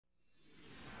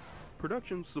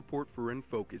Production support for In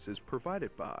Focus is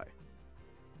provided by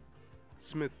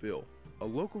Smithville, a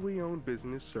locally owned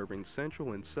business serving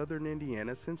central and southern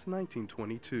Indiana since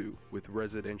 1922 with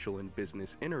residential and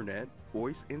business internet,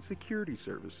 voice, and security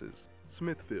services.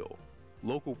 Smithville,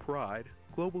 local pride,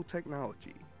 global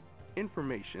technology.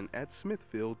 Information at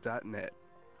smithville.net.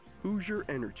 Hoosier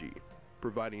Energy,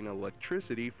 providing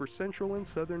electricity for central and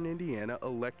southern Indiana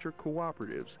electric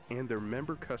cooperatives and their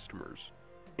member customers.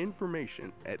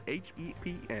 Information at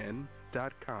hepn.com.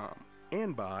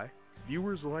 And by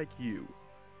viewers like you.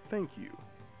 Thank you.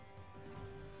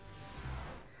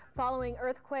 Following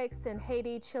earthquakes in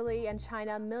Haiti, Chile, and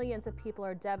China, millions of people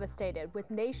are devastated. With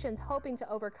nations hoping to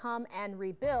overcome and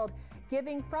rebuild,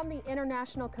 giving from the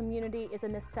international community is a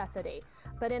necessity.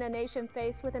 But in a nation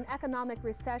faced with an economic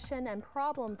recession and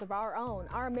problems of our own,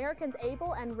 are Americans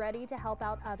able and ready to help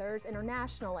out others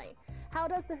internationally? How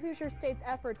does the Hoosier State's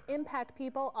efforts impact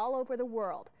people all over the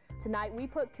world? Tonight, we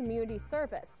put community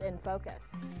service in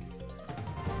focus.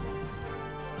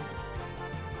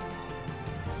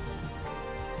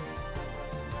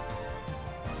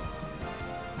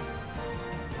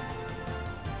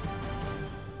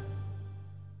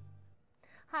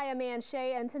 Hi, I'm Ann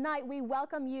Shea, and tonight we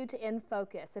welcome you to In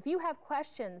Focus. If you have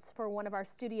questions for one of our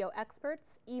studio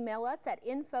experts, email us at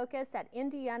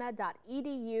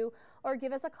infocus@indiana.edu or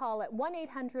give us a call at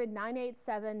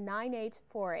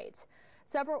 1-800-987-9848.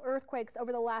 Several earthquakes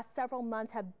over the last several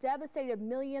months have devastated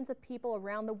millions of people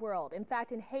around the world. In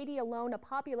fact, in Haiti alone, a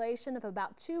population of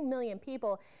about 2 million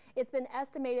people, it's been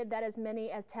estimated that as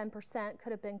many as 10%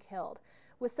 could have been killed.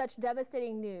 With such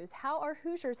devastating news, how are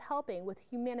Hoosiers helping with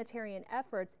humanitarian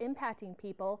efforts impacting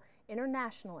people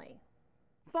internationally?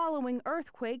 Following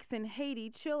earthquakes in Haiti,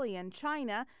 Chile, and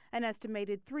China, an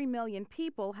estimated 3 million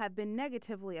people have been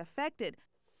negatively affected.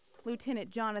 Lieutenant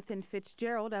Jonathan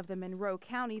Fitzgerald of the Monroe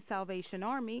County Salvation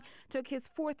Army took his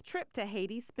 4th trip to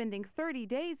Haiti, spending 30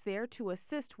 days there to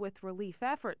assist with relief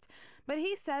efforts. But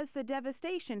he says the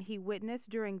devastation he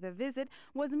witnessed during the visit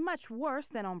was much worse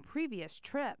than on previous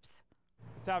trips.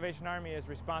 The Salvation Army is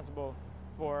responsible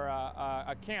for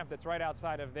a camp that's right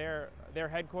outside of their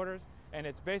headquarters, and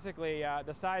it's basically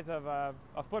the size of a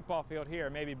football field here,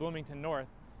 maybe Bloomington North,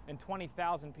 and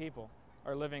 20,000 people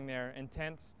are living there in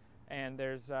tents. And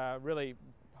there's really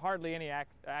hardly any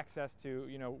access to,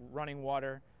 running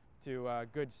water, to a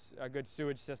good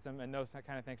sewage system and those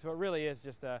kind of things. So it really is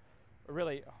just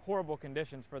really horrible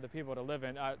conditions for the people to live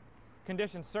in.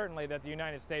 Conditions certainly that the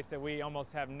United States, that we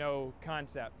almost have no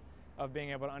concept of being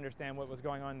able to understand what was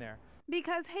going on there.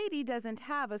 Because Haiti doesn't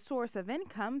have a source of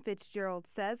income, Fitzgerald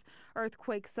says,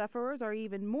 earthquake sufferers are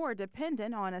even more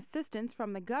dependent on assistance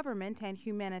from the government and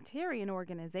humanitarian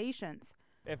organizations.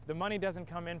 If the money doesn't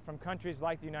come in from countries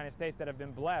like the United States that have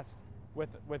been blessed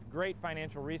with great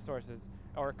financial resources,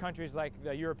 or countries like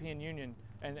the European Union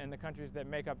and the countries that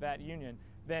make up that union,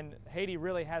 then Haiti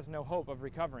really has no hope of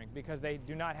recovering, because they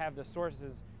do not have the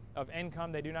sources of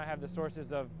income, they do not have the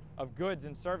sources of goods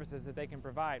and services that they can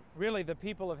provide. Really, the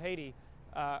people of Haiti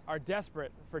are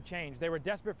desperate for change. They were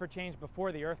desperate for change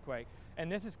before the earthquake,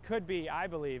 and this could be, I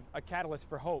believe, a catalyst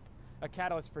for hope, a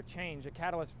catalyst for change, a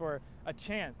catalyst for a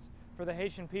chance for the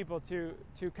Haitian people to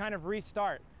kind of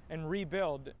restart and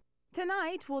rebuild.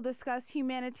 Tonight, we'll discuss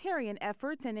humanitarian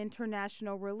efforts and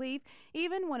international relief,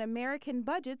 even when American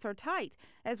budgets are tight,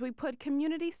 as we put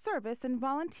community service and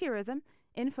volunteerism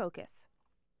in focus.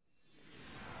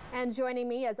 And joining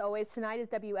me, as always, tonight is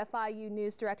WFIU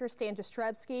News Director Stan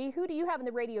Jastrzebski. Who do you have in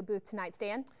the radio booth tonight,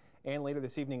 Stan? And later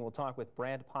this evening, we'll talk with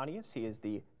Brad Pontius. He is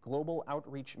the Global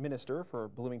Outreach Minister for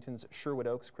Bloomington's Sherwood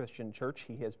Oaks Christian Church.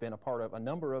 He has been a part of a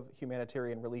number of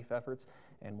humanitarian relief efforts,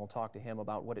 and we'll talk to him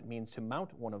about what it means to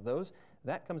mount one of those.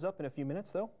 That comes up in a few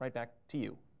minutes, though. Right back to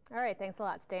you. All right, thanks a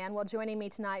lot, Stan. Well, joining me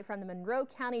tonight from the Monroe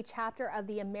County chapter of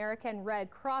the American Red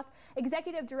Cross,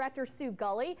 Executive Director Sue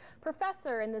Gully,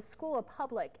 Professor in the School of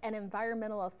Public and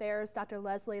Environmental Affairs, Dr.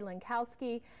 Leslie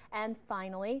Lankowski, and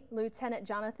finally, Lieutenant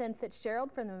Jonathan Fitzgerald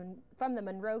from the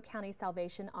Monroe County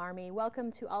Salvation Army.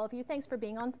 Welcome to all of you. Thanks for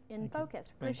being on In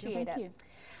Focus. Appreciate it. Thank you.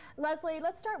 Leslie,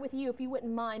 let's start with you, if you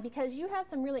wouldn't mind, because you have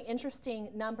some really interesting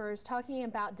numbers talking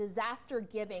about disaster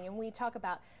giving, and we talk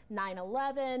about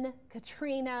 9/11,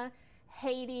 Katrina,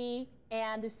 Haiti,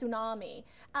 and the tsunami.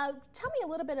 Tell me a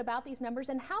little bit about these numbers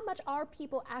and how much are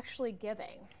people actually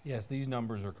giving? Yes, these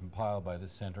numbers are compiled by the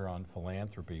Center on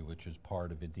Philanthropy, which is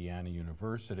part of Indiana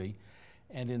University.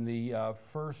 And in the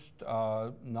first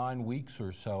 9 weeks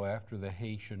or so after the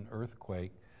Haitian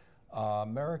earthquake,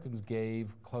 Americans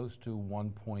gave close to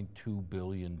 $1.2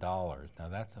 billion. Now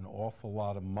that's an awful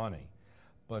lot of money,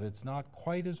 but it's not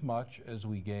quite as much as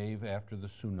we gave after the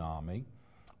tsunami.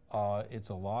 It's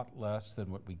a lot less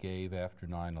than what we gave after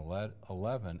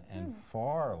 9/11 and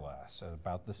far less, at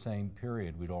about the same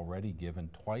period. We'd already given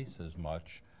twice as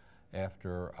much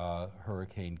after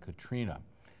Hurricane Katrina.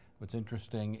 What's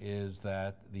interesting is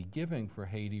that the giving for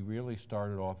Haiti really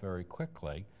started off very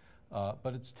quickly,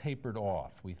 but it's tapered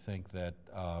off. We think that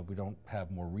we don't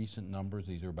have more recent numbers.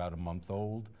 These are about a month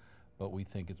old, but we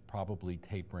think it's probably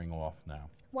tapering off now.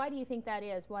 Why do you think that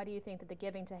is? Why do you think that the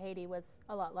giving to Haiti was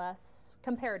a lot less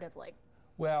comparatively?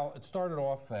 Well, it started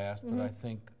off fast, but I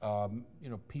think you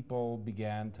know, people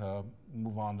began to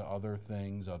move on to other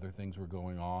things. Other things were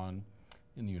going on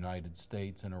in the United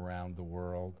States and around the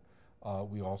world.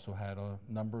 We also had a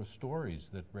number of stories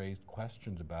that raised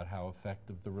questions about how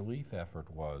effective the relief effort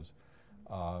was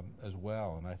as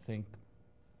well. And I think,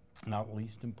 not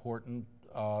least important,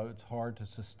 it's hard to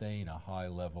sustain a high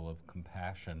level of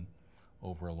compassion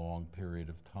over a long period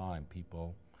of time.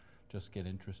 People just get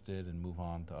interested and move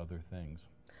on to other things.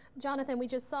 Jonathan, we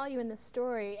just saw you in the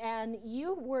story, and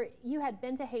you had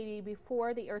been to Haiti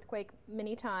before the earthquake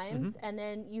many times, and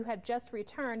then you had just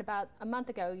returned about a month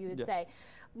ago, you would say.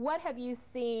 What have you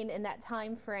seen in that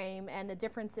time frame and the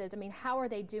differences? I mean, how are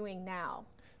they doing now?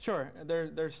 Sure.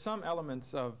 There's some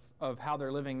elements of how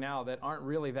they're living now that aren't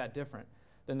really that different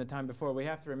than the time before. We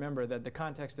have to remember that the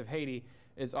context of Haiti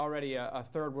is already a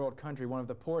third world country, one of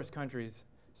the poorest countries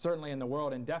certainly in the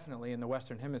world and definitely in the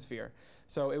Western Hemisphere.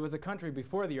 So it was a country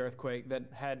before the earthquake that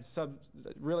had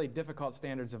really difficult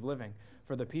standards of living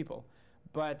for the people.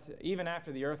 But even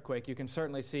after the earthquake, you can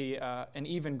certainly see an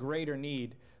even greater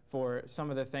need for some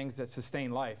of the things that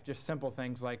sustain life, just simple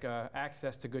things like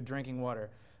access to good drinking water,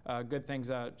 good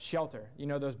things, shelter, you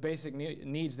know, those basic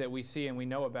needs that we see and we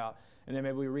know about. And then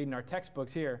maybe we read in our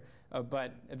textbooks here,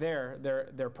 but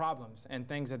they're problems and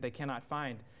things that they cannot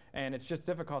find. And it's just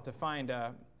difficult to find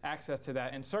access to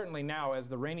that. And certainly now, as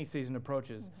the rainy season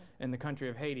approaches in the country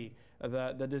of Haiti,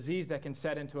 the disease that can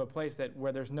set into a place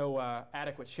where there's no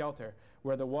adequate shelter,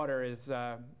 where the water is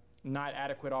not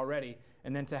adequate already,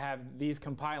 and then to have these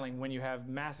compiling when you have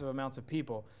massive amounts of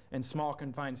people in small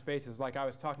confined spaces, like I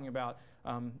was talking about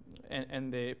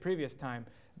in the previous time.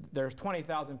 There's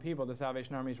 20,000 people the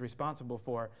Salvation Army is responsible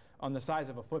for on the size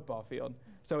of a football field.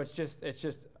 So it's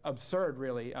just absurd,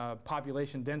 really,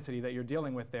 population density that you're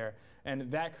dealing with there, and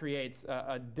that creates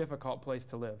a difficult place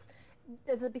to live.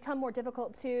 Does it become more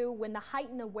difficult too when the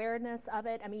heightened awareness of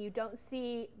it? I mean, you don't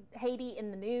see Haiti in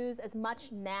the news as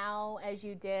much now as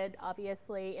you did,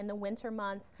 obviously, in the winter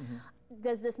months.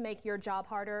 Does this make your job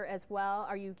harder as well?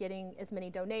 Are you getting as many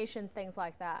donations, things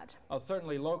like that? Well,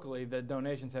 certainly locally, the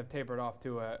donations have tapered off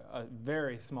to a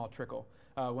very small trickle.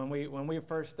 When we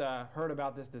first heard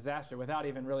about this disaster, without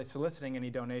even really soliciting any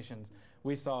donations,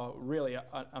 we saw really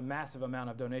a massive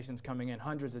amount of donations coming in,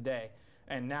 hundreds a day.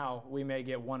 And now we may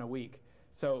get one a week.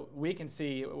 So we can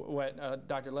see what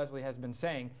Dr. Leslie has been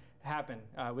saying happen.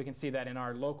 We can see that in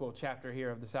our local chapter here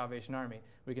of the Salvation Army.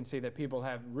 We can see that people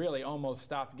have really almost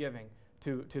stopped giving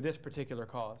to this particular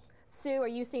cause. Sue, are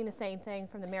you seeing the same thing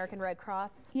from the American Red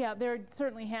Cross? Yeah, there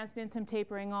certainly has been some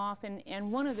tapering off,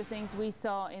 and one of the things we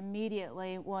saw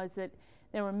immediately was that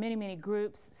there were many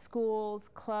groups, schools,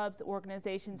 clubs,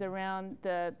 organizations around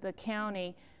the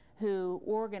county who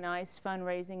organized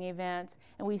fundraising events,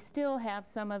 and we still have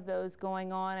some of those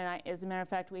going on, and as a matter of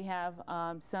fact, we have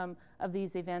some of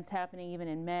these events happening even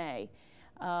in May,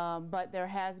 but there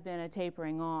has been a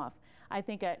tapering off. I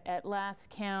think at last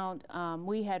count,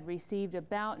 we had received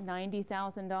about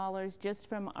 $90,000 just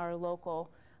from our local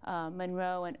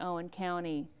Monroe and Owen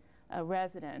County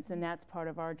residents, and that's part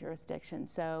of our jurisdiction.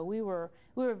 So we were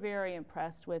very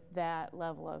impressed with that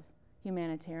level of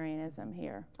humanitarianism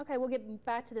here. Okay, we'll get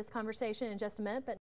back to this conversation in just a minute, but